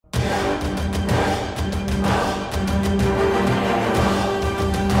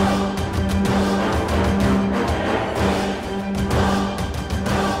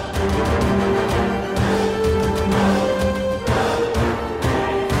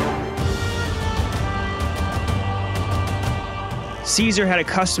Caesar had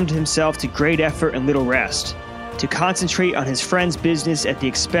accustomed himself to great effort and little rest, to concentrate on his friend's business at the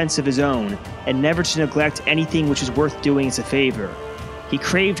expense of his own, and never to neglect anything which was worth doing as a favor. He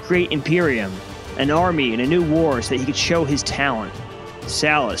craved great imperium, an army and a new war so that he could show his talent.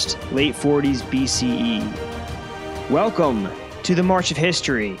 Sallust, late 40s BCE. Welcome to the March of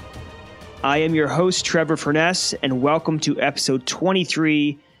History. I am your host, Trevor Furness, and welcome to episode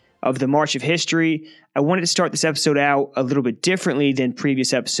 23 of the March of History. I wanted to start this episode out a little bit differently than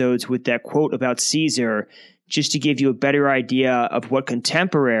previous episodes with that quote about Caesar, just to give you a better idea of what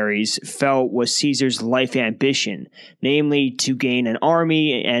contemporaries felt was Caesar's life ambition, namely to gain an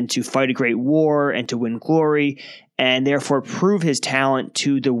army and to fight a great war and to win glory, and therefore prove his talent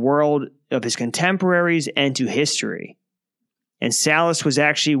to the world of his contemporaries and to history. And Sallust was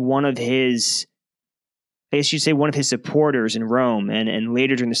actually one of his supporters in Rome, and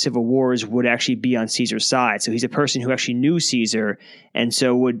later during the civil wars would actually be on Caesar's side. So he's a person who actually knew Caesar, and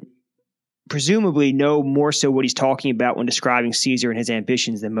so would presumably know more so what he's talking about when describing Caesar and his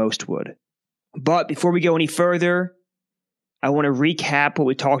ambitions than most would. But before we go any further, I want to recap what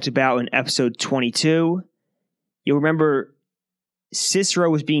we talked about in episode 22. You'll remember Cicero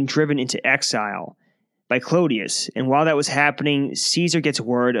was being driven into exile by Clodius, and while that was happening, Caesar gets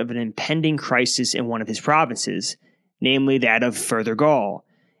word of an impending crisis in one of his provinces, namely that of Further Gaul.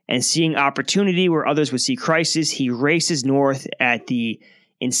 And seeing opportunity where others would see crisis, he races north at the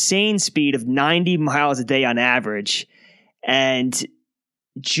insane speed of 90 miles a day on average. And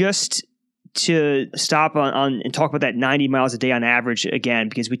just to stop on and talk about that 90 miles a day on average again,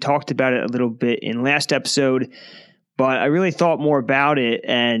 because we talked about it a little bit in last episode, but I really thought more about it.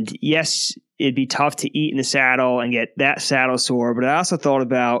 And yes, it'd be tough to eat in the saddle and get that saddle sore, but I also thought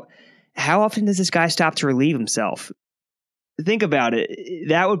about how often does this guy stop to relieve himself? Think about it.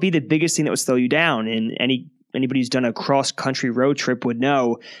 That would be the biggest thing that would slow you down. And anybody who's done a cross-country road trip would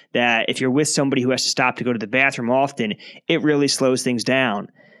know that if you're with somebody who has to stop to go to the bathroom often, it really slows things down.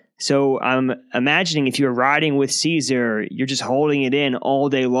 So I'm imagining if you're riding with Caesar, you're just holding it in all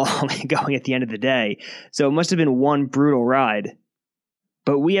day long and going at the end of the day. So it must have been one brutal ride.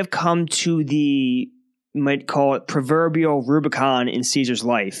 But we have come to the, you might call it, proverbial Rubicon in Caesar's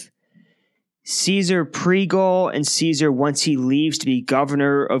life. Caesar pre-Gaul and Caesar once he leaves to be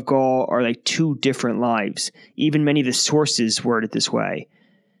governor of Gaul are like two different lives. Even many of the sources word it this way.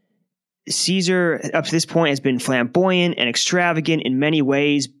 Caesar, up to this point, has been flamboyant and extravagant in many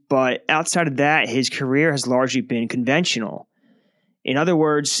ways, but outside of that, his career has largely been conventional. In other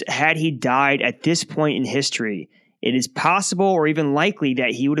words, had he died at this point in history, it is possible or even likely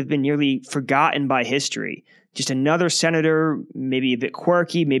that he would have been nearly forgotten by history. Just another senator, maybe a bit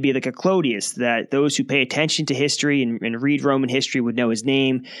quirky, maybe like a Clodius, that those who pay attention to history and read Roman history would know his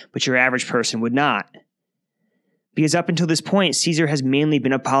name, but your average person would not. Because up until this point, Caesar has mainly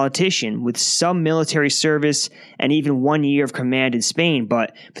been a politician with some military service and even 1 year of command in Spain,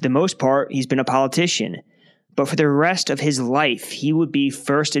 but for the most part, he's been a politician. But for the rest of his life, he would be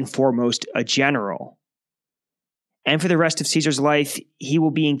first and foremost a general. And for the rest of Caesar's life, he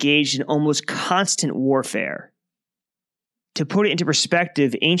will be engaged in almost constant warfare. To put it into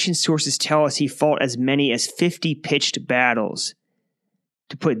perspective, ancient sources tell us he fought as many as 50 pitched battles.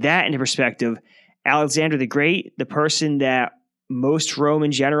 To put that into perspective, Alexander the Great, the person that most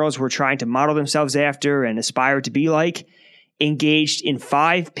Roman generals were trying to model themselves after and aspire to be like, engaged in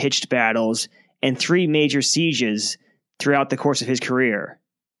 5 pitched battles and 3 major sieges throughout the course of his career.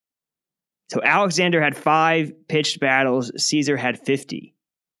 So Alexander had 5 pitched battles, Caesar had 50.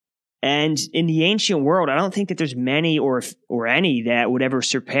 And in the ancient world, I don't think that there's many or any that would ever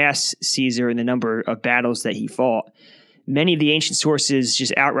surpass Caesar in the number of battles that he fought. Many of the ancient sources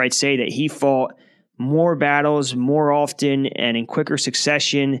just outright say that he fought more battles more often and in quicker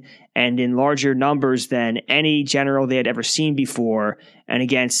succession and in larger numbers than any general they had ever seen before, and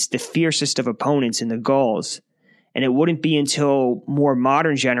against the fiercest of opponents in the Gauls. And it wouldn't be until more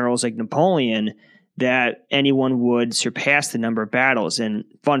modern generals like Napoleon that anyone would surpass the number of battles. And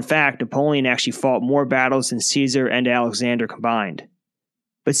fun fact, Napoleon actually fought more battles than Caesar and Alexander combined.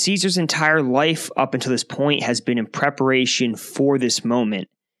 But Caesar's entire life up until this point has been in preparation for this moment.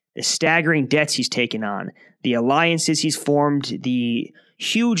 The staggering debts he's taken on, the alliances he's formed, the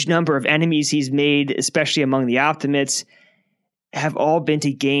huge number of enemies he's made, especially among the Optimates, have all been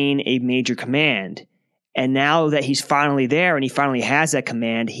to gain a major command. And now that he's finally there and he finally has that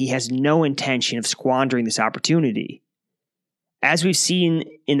command, he has no intention of squandering this opportunity. As we've seen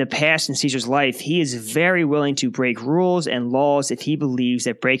in the past in Caesar's life, he is very willing to break rules and laws if he believes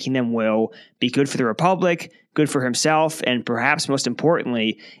that breaking them will be good for the Republic, good for himself, and perhaps most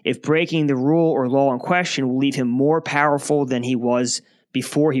importantly, if breaking the rule or law in question will leave him more powerful than he was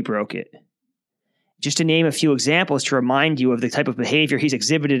before he broke it. Just to name a few examples to remind you of the type of behavior he's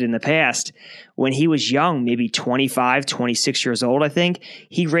exhibited in the past, when he was young, maybe 25, 26 years old, I think,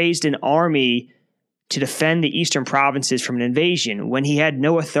 he raised an army to defend the eastern provinces from an invasion when he had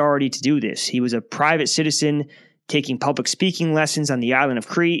no authority to do this. He was a private citizen taking public speaking lessons on the island of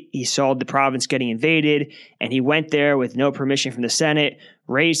Crete. He saw the province getting invaded, and he went there with no permission from the Senate,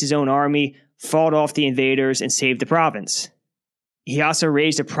 raised his own army, fought off the invaders, and saved the province. He also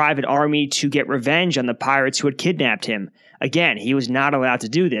raised a private army to get revenge on the pirates who had kidnapped him. Again, he was not allowed to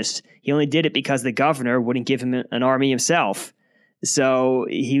do this. He only did it because the governor wouldn't give him an army himself. So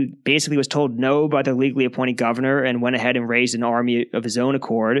he basically was told no by the legally appointed governor and went ahead and raised an army of his own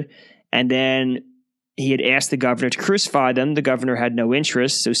accord. And then he had asked the governor to crucify them. The governor had no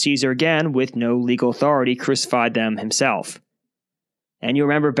interest, so Caesar, again, with no legal authority, crucified them himself. And you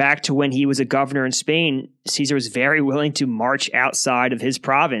remember back to when he was a governor in Spain, Caesar was very willing to march outside of his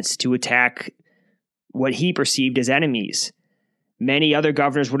province to attack what he perceived as enemies. Many other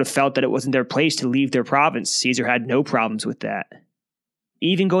governors would have felt that it wasn't their place to leave their province. Caesar had no problems with that.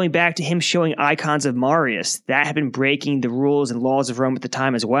 Even going back to him showing icons of Marius, that had been breaking the rules and laws of Rome at the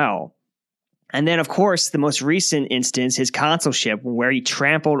time as well. And then, of course, the most recent instance, his consulship, where he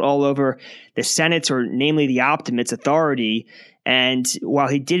trampled all over the Senate's, or namely the Optimates' authority. And while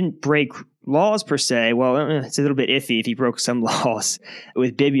he didn't break laws per se, well, it's a little bit iffy if he broke some laws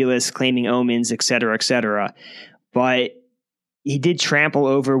with Bibulus claiming omens, etc., etc. But he did trample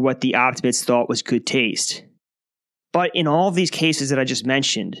over what the Optimates thought was good taste. But in all of these cases that I just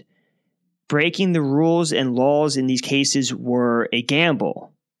mentioned, breaking the rules and laws in these cases were a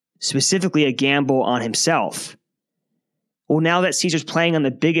gamble, specifically a gamble on himself. Well, now that Caesar's playing on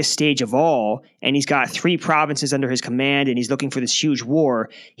the biggest stage of all, and he's got 3 provinces under his command, and he's looking for this huge war,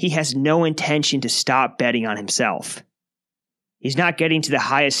 he has no intention to stop betting on himself. He's not getting to the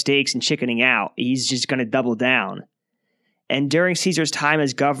highest stakes and chickening out. He's just going to double down. And during Caesar's time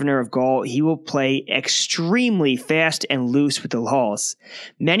as governor of Gaul, he will play extremely fast and loose with the laws.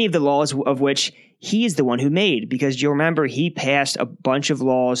 Many of the laws of which he is the one who made, because you'll remember he passed a bunch of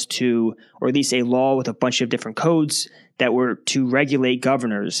laws to, or at least a law with a bunch of different codes that were to regulate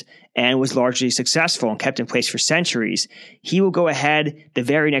governors, and was largely successful and kept in place for centuries. He will go ahead the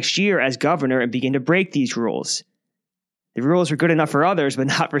very next year as governor and begin to break these rules. The rules were good enough for others, but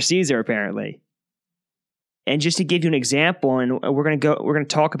not for Caesar, apparently. And just to give you an example, and we're going to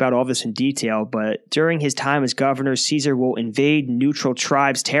talk about all this in detail, but during his time as governor, Caesar will invade neutral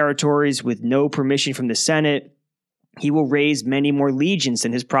tribes' territories with no permission from the Senate. He will raise many more legions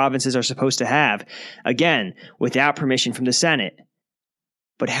than his provinces are supposed to have, again, without permission from the Senate.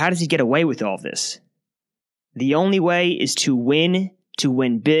 But how does he get away with all this? The only way is to win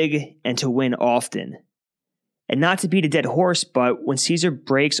big, and to win often. And not to beat a dead horse, but when Caesar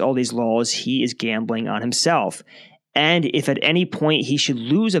breaks all these laws, he is gambling on himself. And if at any point he should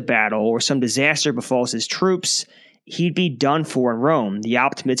lose a battle or some disaster befalls his troops, he'd be done for in Rome. The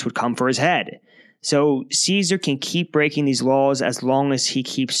Optimates would come for his head. So Caesar can keep breaking these laws as long as he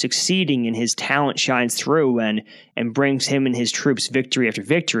keeps succeeding and his talent shines through and brings him and his troops victory after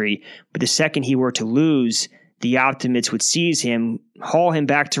victory. But the second he were to lose, the Optimates would seize him, haul him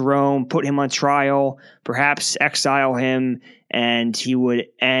back to Rome, put him on trial, perhaps exile him, and he would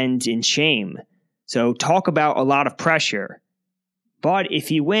end in shame. So talk about a lot of pressure. But if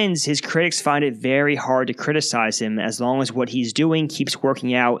he wins, his critics find it very hard to criticize him as long as what he's doing keeps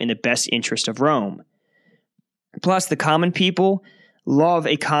working out in the best interest of Rome. Plus, the common people love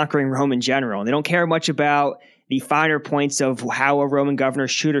a conquering Roman general. They don't care much about the finer points of how a Roman governor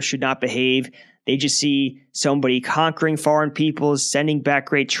should or should not behave. They just see somebody conquering foreign peoples, sending back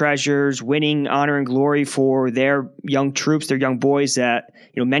great treasures, winning honor and glory for their young troops, their young boys that,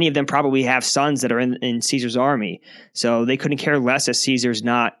 many of them probably have sons that are in Caesar's army. So they couldn't care less that Caesar's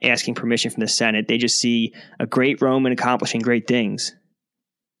not asking permission from the Senate. They just see a great Roman accomplishing great things.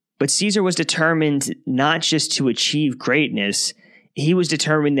 But Caesar was determined not just to achieve greatness. He was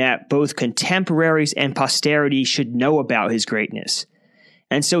determined that both contemporaries and posterity should know about his greatness.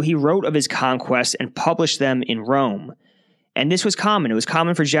 And so he wrote of his conquests and published them in Rome. And this was common. It was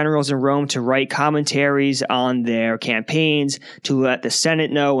common for generals in Rome to write commentaries on their campaigns, to let the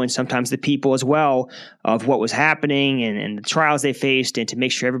Senate know, and sometimes the people as well, of what was happening and the trials they faced, and to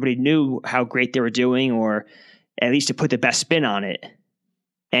make sure everybody knew how great they were doing, or at least to put the best spin on it.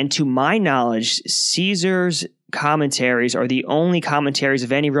 And to my knowledge, Caesar's commentaries are the only commentaries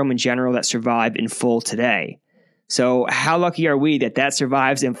of any Roman general that survive in full today. So how lucky are we that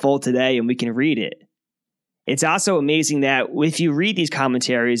survives in full today and we can read it? It's also amazing that if you read these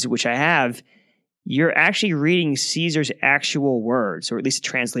commentaries, which I have, you're actually reading Caesar's actual words, or at least a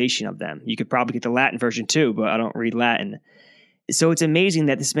translation of them. You could probably get the Latin version too, but I don't read Latin. So it's amazing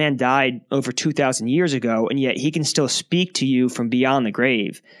that this man died over 2,000 years ago, and yet he can still speak to you from beyond the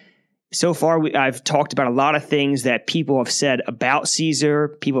grave. So far, I've talked about a lot of things that people have said about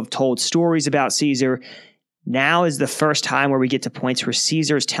Caesar. People have told stories about Caesar. Now is the first time where we get to points where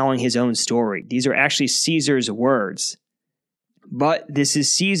Caesar is telling his own story. These are actually Caesar's words. But this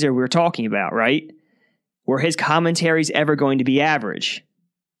is Caesar we're talking about, right? Were his commentaries ever going to be average?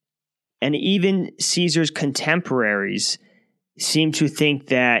 And even Caesar's contemporaries seem to think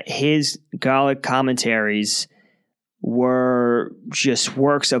that his Gallic commentaries were just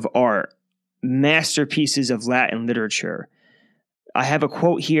works of art, masterpieces of Latin literature. I have a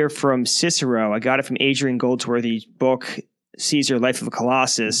quote here from Cicero. I got it from Adrian Goldsworthy's book, Caesar, Life of a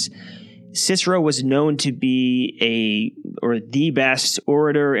Colossus. Cicero was known to be the best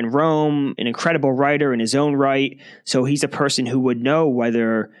orator in Rome, an incredible writer in his own right. So he's a person who would know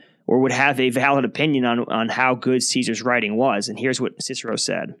whether or would have a valid opinion on how good Caesar's writing was. And here's what Cicero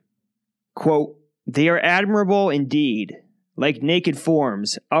said. Quote, "They are admirable indeed, like naked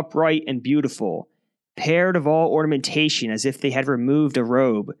forms, upright and beautiful, paired of all ornamentation as if they had removed a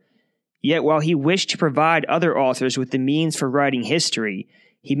robe. Yet while he wished to provide other authors with the means for writing history,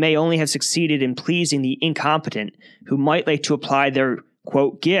 he may only have succeeded in pleasing the incompetent, who might like to apply their,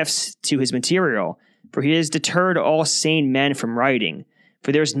 quote, gifts to his material, for he has deterred all sane men from writing.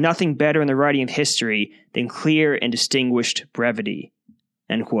 For there is nothing better in the writing of history than clear and distinguished brevity,"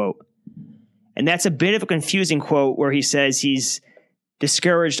 end quote. And that's a bit of a confusing quote where he says he's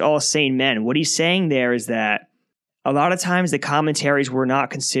discouraged all sane men. What he's saying there is that a lot of times the commentaries were not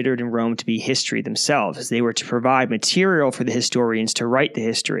considered in Rome to be history themselves. They were to provide material for the historians to write the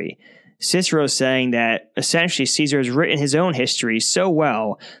history. Cicero's saying that essentially Caesar has written his own history so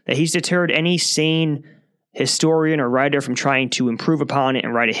well that he's deterred any sane historian or writer from trying to improve upon it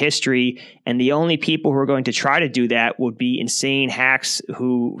and write a history, and the only people who are going to try to do that would be insane hacks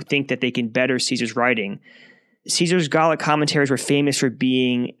who think that they can better Caesar's writing. Caesar's Gallic commentaries were famous for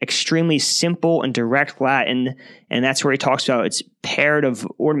being extremely simple and direct Latin, and that's where he talks about it's paired of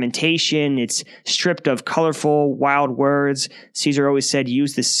ornamentation, it's stripped of colorful, wild words. Caesar always said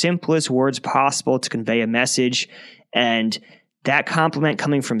use the simplest words possible to convey a message, and that compliment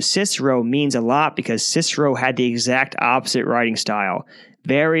coming from Cicero means a lot because Cicero had the exact opposite writing style.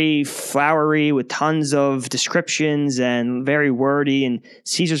 Very flowery with tons of descriptions and very wordy, and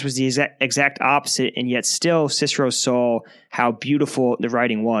Caesar's was the exact opposite, and yet still Cicero saw how beautiful the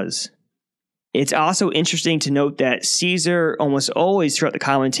writing was. It's also interesting to note that Caesar almost always throughout the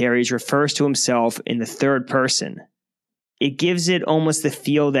commentaries refers to himself in the third person. It gives it almost the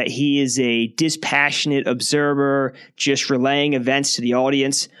feel that he is a dispassionate observer, just relaying events to the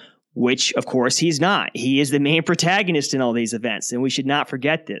audience, which, of course, he's not. He is the main protagonist in all these events, and we should not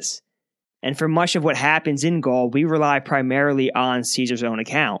forget this. And for much of what happens in Gaul, we rely primarily on Caesar's own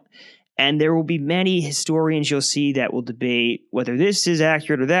account. And there will be many historians you'll see that will debate whether this is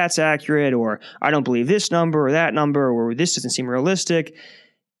accurate or that's accurate, or I don't believe this number or that number, or this doesn't seem realistic.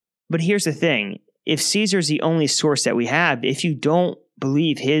 But here's the thing. If Caesar's the only source that we have, if you don't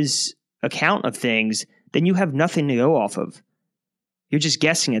believe his account of things, then you have nothing to go off of. You're just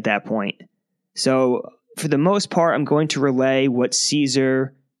guessing at that point. So for the most part, I'm going to relay what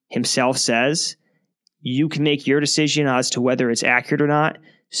Caesar himself says. You can make your decision as to whether it's accurate or not.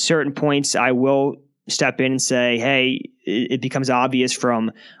 Certain points I will step in and say, hey, it becomes obvious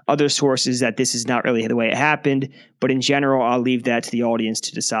from other sources that this is not really the way it happened. But in general, I'll leave that to the audience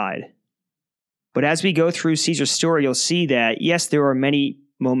to decide. But as we go through Caesar's story, you'll see that, yes, there are many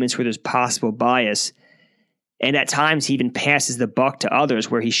moments where there's possible bias, and at times he even passes the buck to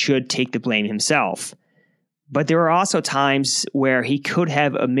others where he should take the blame himself. But there are also times where he could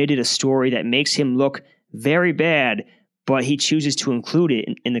have omitted a story that makes him look very bad, but he chooses to include it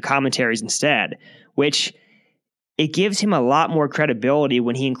in the commentaries instead, which it gives him a lot more credibility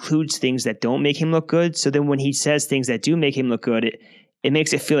when he includes things that don't make him look good. So then when he says things that do make him look good, it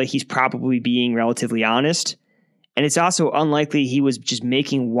makes it feel like he's probably being relatively honest. And it's also unlikely he was just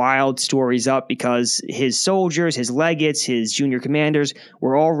making wild stories up because his soldiers, his legates, his junior commanders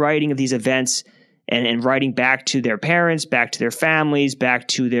were all writing of these events and writing back to their parents, back to their families, back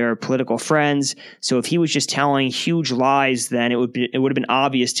to their political friends. So if he was just telling huge lies, then it would have been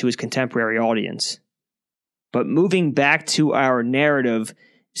obvious to his contemporary audience. But moving back to our narrative,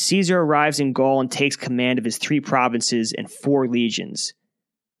 Caesar arrives in Gaul and takes command of his 3 provinces and 4 legions.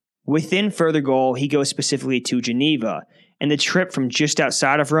 Within further Gaul, he goes specifically to Geneva, and the trip from just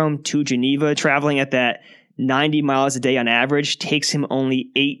outside of Rome to Geneva, traveling at that 90 miles a day on average takes him only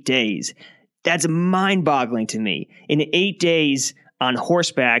 8 days. That's mind-boggling to me. In 8 days on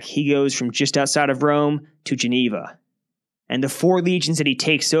horseback, he goes from just outside of Rome to Geneva. And the 4 legions that he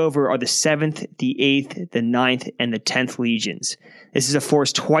takes over are the 7th, the 8th, the 9th, and the 10th legions. This is a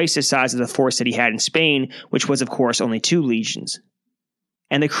force twice the size of the force that he had in Spain, which was, of course, only 2 legions.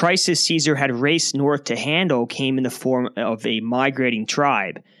 And the crisis Caesar had raced north to handle came in the form of a migrating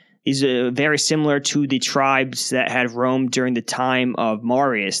tribe. These are very similar to the tribes that had roamed during the time of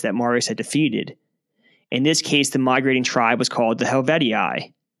Marius, that Marius had defeated. In this case, the migrating tribe was called the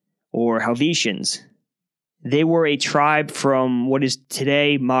Helvetii, or Helvetians. They were a tribe from what is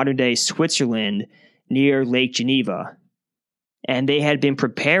today modern-day Switzerland near Lake Geneva. And they had been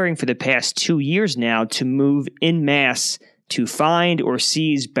preparing for the past 2 years now to move en masse to find or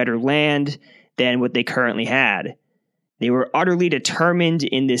seize better land than what they currently had. They were utterly determined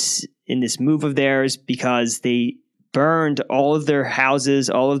in this move of theirs because they burned all of their houses,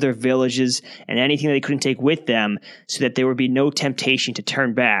 all of their villages, and anything that they couldn't take with them so that there would be no temptation to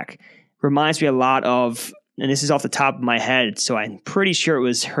turn back. Reminds me a lot of, and this is off the top of my head, so I'm pretty sure it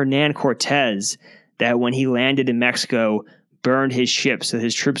was Hernan Cortez that when he landed in Mexico, burned his ship so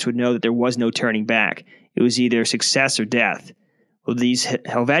his troops would know that there was no turning back. It was either success or death. Well, these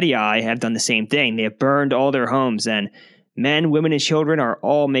Helvetii have done the same thing. They have burned all their homes, and men, women, and children are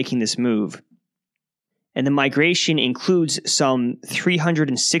all making this move. And the migration includes some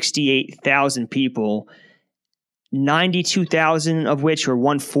 368,000 people, 92,000 of which, or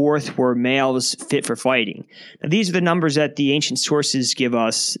 1/4, were males fit for fighting. Now, these are the numbers that the ancient sources give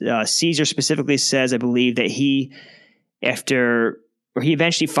us. Caesar specifically says, I believe, that he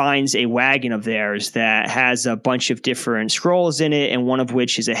eventually finds a wagon of theirs that has a bunch of different scrolls in it, and one of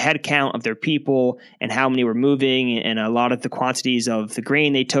which is a head count of their people and how many were moving and a lot of the quantities of the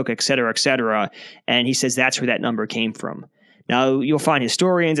grain they took, et cetera, et cetera. And he says that's where that number came from. Now, you'll find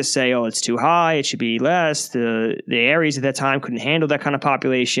historians that say, oh, it's too high, it should be less. The areas at that time couldn't handle that kind of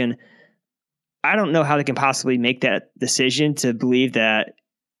population. I don't know how they can possibly make that decision to believe that,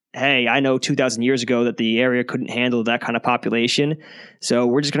 hey, I know 2,000 years ago that the area couldn't handle that kind of population. So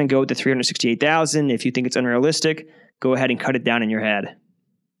we're just going to go with the 368,000. If you think it's unrealistic, go ahead and cut it down in your head.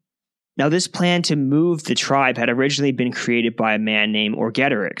 Now, this plan to move the tribe had originally been created by a man named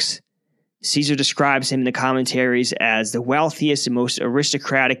Orgetorix. Caesar describes him in the commentaries as the wealthiest and most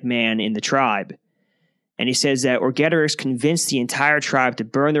aristocratic man in the tribe. And he says that Orgetorix convinced the entire tribe to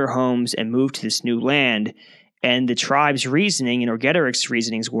burn their homes and move to this new land. And the tribe's reasoning and Orgetorix's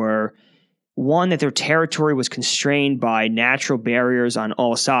reasonings were, one, that their territory was constrained by natural barriers on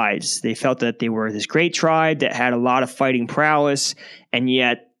all sides. They felt that they were this great tribe that had a lot of fighting prowess, and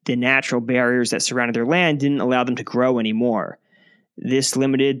yet the natural barriers that surrounded their land didn't allow them to grow anymore. This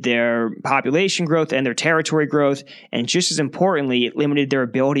limited their population growth and their territory growth, and just as importantly, it limited their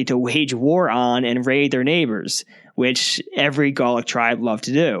ability to wage war on and raid their neighbors, which every Gallic tribe loved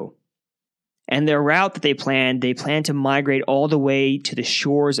to do. And their route that they planned to migrate all the way to the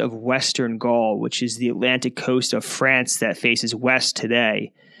shores of Western Gaul, which is the Atlantic coast of France that faces west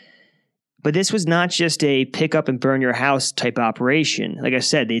today. But this was not just a pick up and burn your house type operation. Like I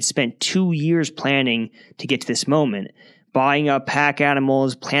said, they'd spent 2 years planning to get to this moment, buying up pack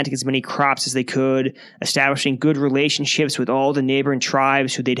animals, planting as many crops as they could, establishing good relationships with all the neighboring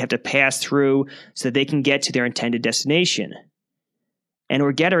tribes who they'd have to pass through so that they can get to their intended destination. And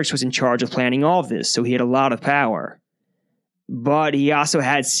Orgetorix was in charge of planning all of this, so he had a lot of power. But he also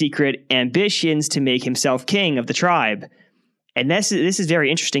had secret ambitions to make himself king of the tribe. And this is very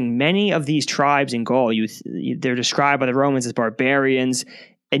interesting. Many of these tribes in Gaul, they're described by the Romans as barbarians,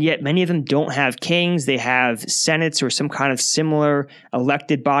 and yet many of them don't have kings. They have senates or some kind of similar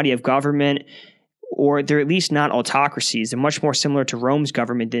elected body of government, or they're at least not autocracies. They're much more similar to Rome's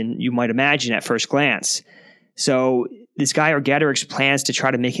government than you might imagine at first glance. So this guy Orgetorix plans to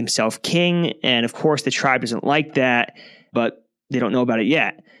try to make himself king, and of course the tribe doesn't like that, but they don't know about it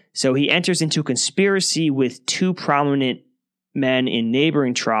yet. So he enters into a conspiracy with 2 prominent men in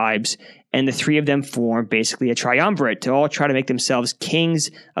neighboring tribes, and the 3 of them form basically a triumvirate to all try to make themselves kings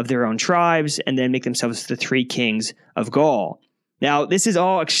of their own tribes and then make themselves the 3 kings of Gaul. Now, this is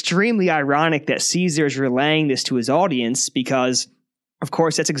all extremely ironic that Caesar is relaying this to his audience because, of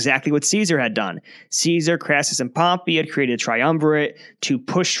course, that's exactly what Caesar had done. Caesar, Crassus, and Pompey had created a triumvirate to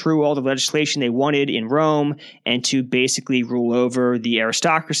push through all the legislation they wanted in Rome and to basically rule over the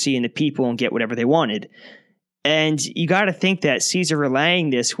aristocracy and the people and get whatever they wanted. And you got to think that Caesar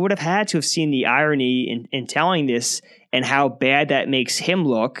relaying this would have had to have seen the irony in telling this and how bad that makes him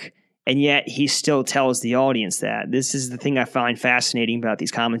look, and yet he still tells the audience that. This is the thing I find fascinating about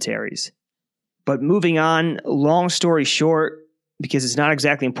these commentaries. But moving on, long story short, because it's not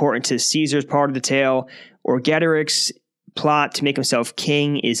exactly important to Caesar's part of the tale, Orgetorix's plot to make himself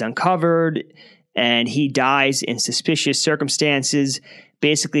king is uncovered, and he dies in suspicious circumstances.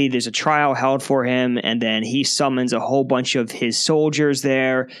 Basically, there's a trial held for him, and then he summons a whole bunch of his soldiers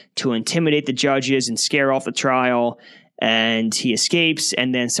there to intimidate the judges and scare off the trial, and he escapes,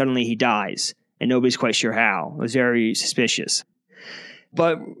 and then suddenly he dies, and nobody's quite sure how. It was very suspicious.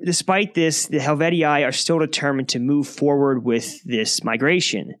 But despite this, the Helvetii are still determined to move forward with this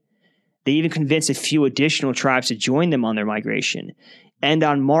migration. They even convince a few additional tribes to join them on their migration. And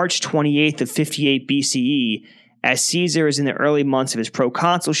on March 28th of 58 BCE, as Caesar is in the early months of his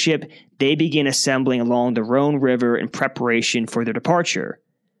proconsulship, they begin assembling along the Rhone River in preparation for their departure.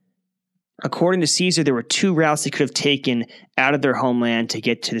 According to Caesar, there were two routes they could have taken out of their homeland to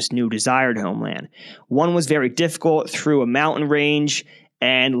get to this new desired homeland. One was very difficult through a mountain range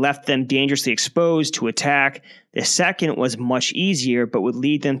and left them dangerously exposed to attack. The second was much easier, but would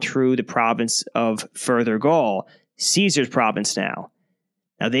lead them through the province of Further Gaul, Caesar's province now.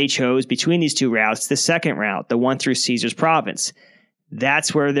 Now they chose between these two routes the second route, the one through Caesar's province.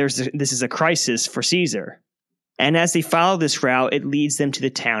 That's where this is a crisis for Caesar. And as they follow this route, it leads them to the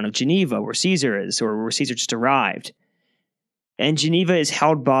town of Geneva, where Caesar is, or where Caesar just arrived. And Geneva is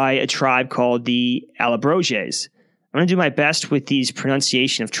held by a tribe called the Allobroges. I'm going to do my best with these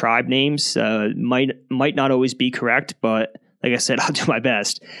pronunciation of tribe names. Might not always be correct, but like I said, I'll do my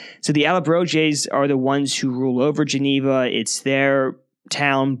best. So the Allobroges are the ones who rule over Geneva. It's their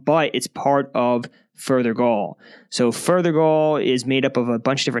town, but it's part of Further Gaul. So Further Gaul is made up of a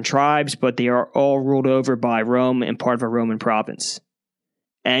bunch of different tribes, but they are all ruled over by Rome and part of a Roman province.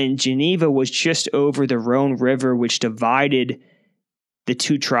 And Geneva was just over the Rhone River, which divided the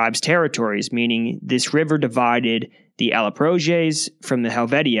two tribes' territories, meaning this river divided the Allobroges from the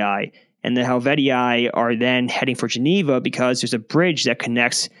Helvetii, and the Helvetii are then heading for Geneva because there's a bridge that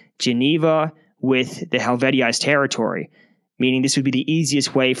connects Geneva with the Helvetii's territory, meaning this would be the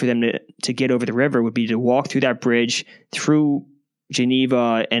easiest way for them to get over the river would be to walk through that bridge through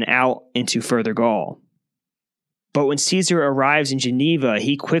Geneva and out into Further Gaul. But when Caesar arrives in Geneva,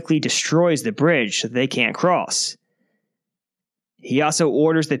 he quickly destroys the bridge so they can't cross. He also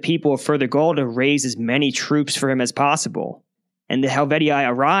orders the people of Further Gaul to raise as many troops for him as possible. And the Helvetii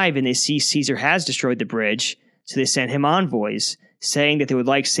arrive and they see Caesar has destroyed the bridge, so they send him envoys, saying that they would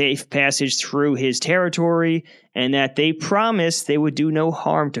like safe passage through his territory and that they promised they would do no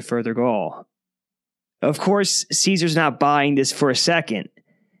harm to Further Gaul. Of course, Caesar's not buying this for a second.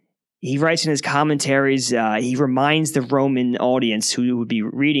 He writes in his commentaries, he reminds the Roman audience who would be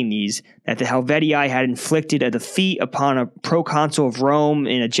reading these that the Helvetii had inflicted a defeat upon a proconsul of Rome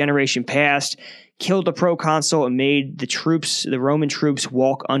in a generation past, killed the proconsul, and made the Roman troops,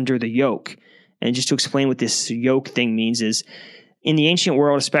 walk under the yoke. And just to explain what this yoke thing means is, in the ancient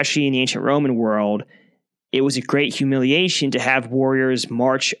world, especially in the ancient Roman world, it was a great humiliation to have warriors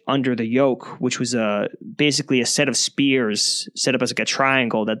march under the yoke, which was basically a set of spears set up as like a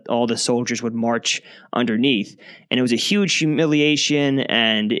triangle that all the soldiers would march underneath. And it was a huge humiliation,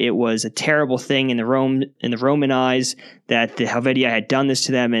 and it was a terrible thing in the Roman eyes that the Helvetii had done this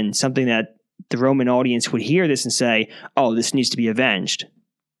to them, and something that the Roman audience would hear this and say, oh, this needs to be avenged.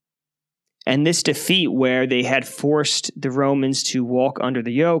 And this defeat, where they had forced the Romans to walk under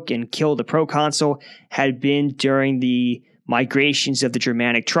the yoke and kill the proconsul, had been during the migrations of the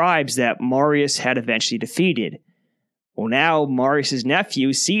Germanic tribes that Marius had eventually defeated. Well, now Marius's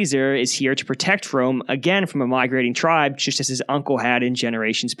nephew, Caesar, is here to protect Rome again from a migrating tribe, just as his uncle had in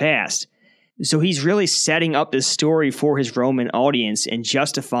generations past. So he's really setting up this story for his Roman audience and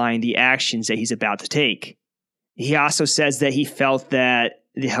justifying the actions that he's about to take. He also says that he felt that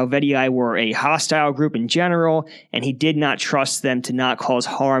the Helvetii were a hostile group in general, and he did not trust them to not cause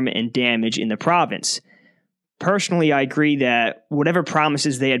harm and damage in the province. Personally, I agree that whatever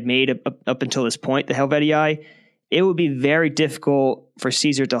promises they had made up until this point, the Helvetii, it would be very difficult for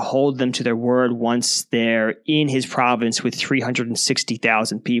Caesar to hold them to their word once they're in his province with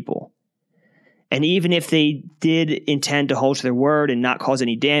 360,000 people. And even if they did intend to hold to their word and not cause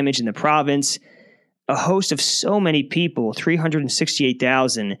any damage in the province, a host of so many people,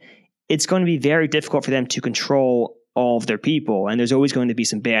 368,000, it's going to be very difficult for them to control all of their people. And there's always going to be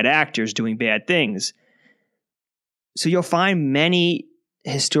some bad actors doing bad things. So you'll find many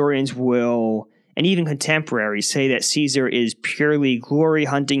historians will, and even contemporaries, say that Caesar is purely glory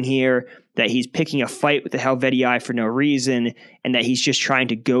hunting here, that he's picking a fight with the Helvetii for no reason, and that he's just trying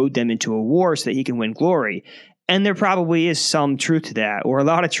to goad them into a war so that he can win glory. And there probably is some truth to that, or a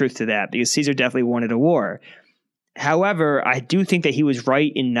lot of truth to that, because Caesar definitely wanted a war. However, I do think that he was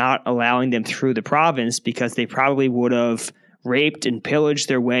right in not allowing them through the province, because they probably would have raped and pillaged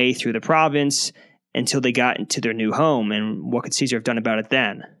their way through the province until they got into their new home. And what could Caesar have done about it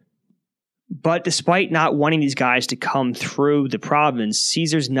then? But despite not wanting these guys to come through the province,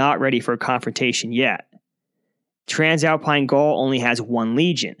 Caesar's not ready for a confrontation yet. Transalpine Gaul only has one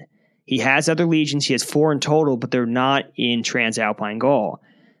legion. He has other legions. He has 4 in total, but they're not in Transalpine Gaul.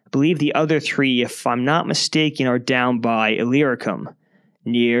 I believe the other 3, if I'm not mistaken, are down by Illyricum,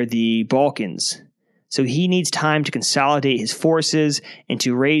 near the Balkans. So he needs time to consolidate his forces and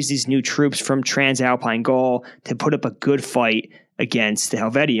to raise these new troops from Transalpine Gaul to put up a good fight against the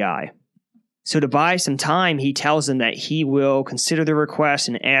Helvetii. So to buy some time, he tells them that he will consider the request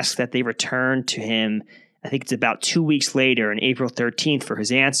and ask that they return to him. I think it's about 2 weeks later, on April 13th, for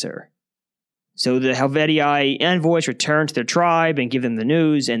his answer. So the Helvetii envoys return to their tribe and give them the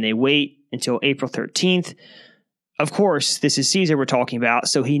news, and they wait until April 13th. Of course, this is Caesar we're talking about,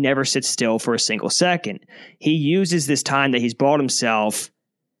 so he never sits still for a single second. He uses this time that he's bought himself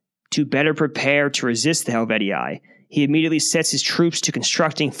to better prepare to resist the Helvetii. He immediately sets his troops to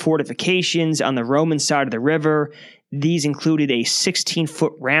constructing fortifications on the Roman side of the river. These included a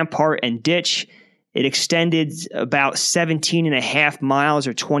 16-foot rampart and ditch. It extended about 17 and a half miles,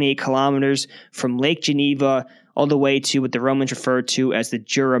 or 28 kilometers, from Lake Geneva all the way to what the Romans referred to as the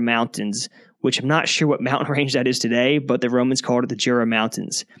Jura Mountains, which I'm not sure what mountain range that is today, but the Romans called it the Jura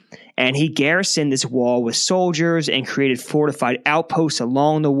Mountains. And he garrisoned this wall with soldiers and created fortified outposts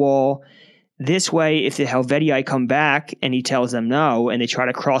along the wall. This way, if the Helvetii come back and he tells them no and they try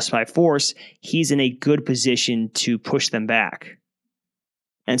to cross by force, he's in a good position to push them back.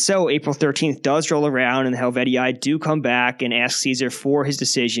 And so April 13th does roll around, and the Helvetii do come back and ask Caesar for his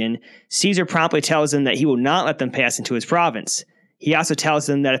decision. Caesar promptly tells them that he will not let them pass into his province. He also tells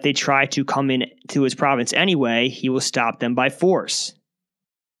them that if they try to come into his province anyway, he will stop them by force.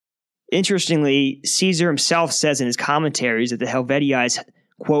 Interestingly, Caesar himself says in his commentaries that the Helvetii's,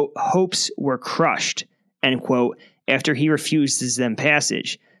 quote, hopes were crushed, end quote, after he refuses them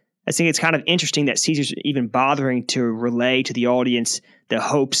passage. I think it's kind of interesting that Caesar's even bothering to relay to the audience the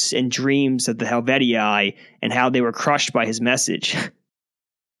hopes and dreams of the Helvetii and how they were crushed by his message.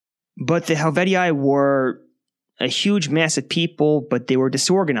 But the Helvetii were a huge mass of people, but they were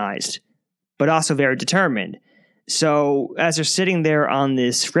disorganized, but also very determined. So as they're sitting there on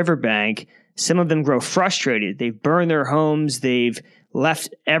this riverbank, some of them grow frustrated. They've burned their homes, they've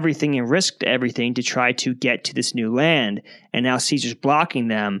left everything and risked everything to try to get to this new land. And now Caesar's blocking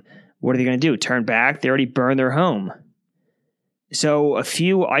them. What are they going to do? Turn back? They already burned their home. So a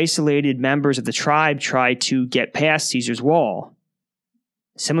few isolated members of the tribe try to get past Caesar's wall.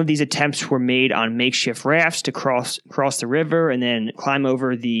 Some of these attempts were made on makeshift rafts to cross the river and then climb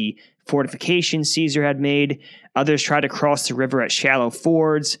over the fortifications Caesar had made. Others tried to cross the river at shallow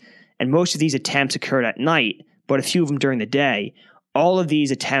fords, and most of these attempts occurred at night, but a few of them during the day. All of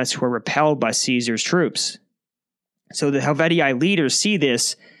these attempts were repelled by Caesar's troops. So the Helvetii leaders see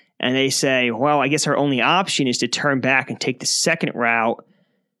this, and they say, well, I guess our only option is to turn back and take the second route,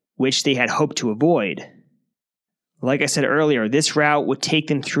 which they had hoped to avoid. Like I said earlier, this route would take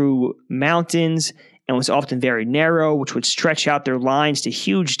them through mountains and was often very narrow, which would stretch out their lines to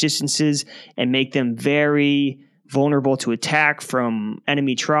huge distances and make them very vulnerable to attack from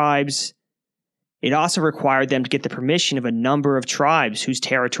enemy tribes. It also required them to get the permission of a number of tribes whose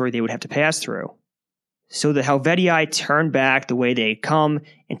territory they would have to pass through. So the Helvetii turn back the way they had come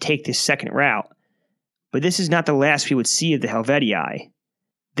and take this second route. But this is not the last we would see of the Helvetii.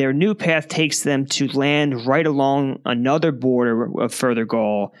 Their new path takes them to land right along another border of further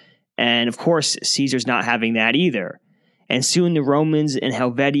Gaul, and of course Caesar's not having that either. And soon the Romans and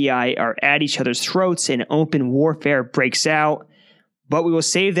Helvetii are at each other's throats and open warfare breaks out. But we will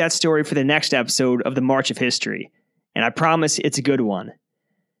save that story for the next episode of the March of History, and I promise it's a good one.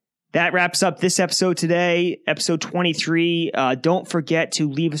 That wraps up this episode today, episode 23. Don't forget to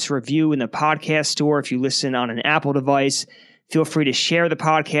leave us a review in the podcast store if you listen on an Apple device. Feel free to share the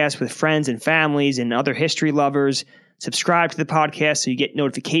podcast with friends and families and other history lovers. Subscribe to the podcast so you get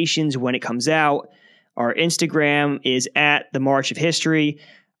notifications when it comes out. Our Instagram is at the March of History.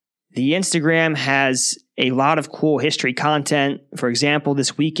 The Instagram has a lot of cool history content. For example,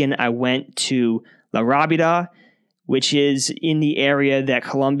 this weekend I went to La Rábida, which is in the area that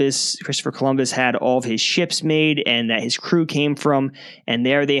Christopher Columbus had all of his ships made and that his crew came from. And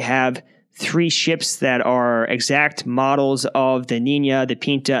there they have 3 ships that are exact models of the Nina, the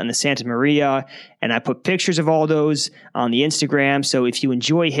Pinta, and the Santa Maria. And I put pictures of all those on the Instagram. So if you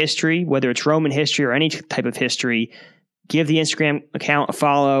enjoy history, whether it's Roman history or any type of history, give the Instagram account a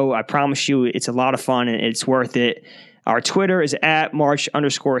follow. I promise you it's a lot of fun and it's worth it. Our Twitter is at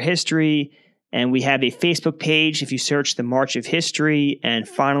March_history. And we have a Facebook page if you search the March of History. And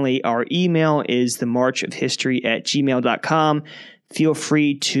finally, our email is themarchofhistory@gmail.com. Feel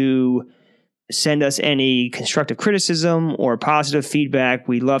free to send us any constructive criticism or positive feedback.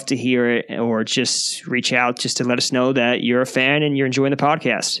 We'd love to hear it, or just reach out just to let us know that you're a fan and you're enjoying the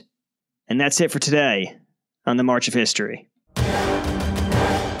podcast. And that's it for today on the March of History.